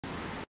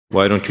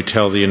Why don't you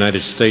tell the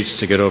United States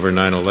to get over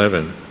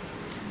 9/11?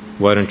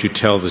 Why don't you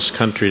tell this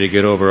country to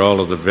get over all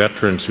of the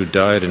veterans who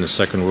died in the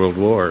Second World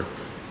War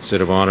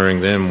instead of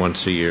honoring them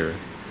once a year?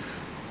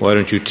 Why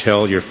don't you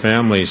tell your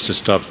families to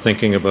stop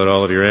thinking about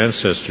all of your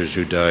ancestors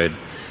who died?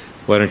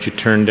 Why don't you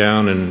turn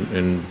down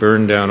and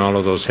burn down all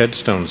of those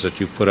headstones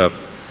that you put up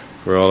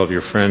for all of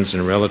your friends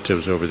and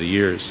relatives over the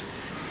years?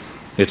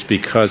 It's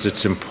because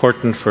it's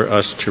important for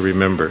us to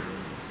remember.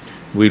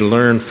 We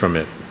learn from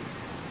it.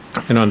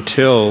 And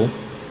until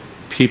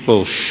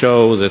people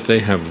show that they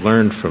have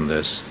learned from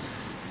this,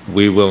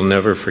 we will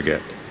never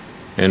forget.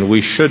 And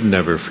we should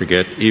never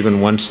forget, even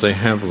once they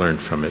have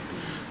learned from it,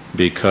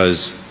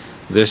 because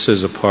this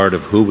is a part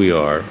of who we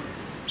are.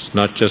 It's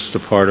not just a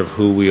part of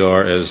who we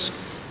are as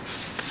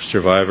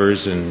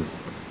survivors and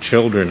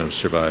children of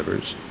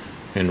survivors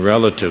and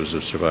relatives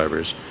of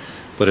survivors,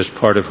 but as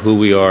part of who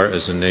we are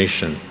as a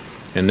nation.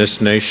 And this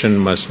nation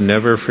must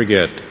never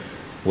forget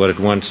what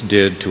it once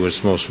did to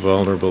its most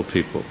vulnerable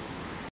people.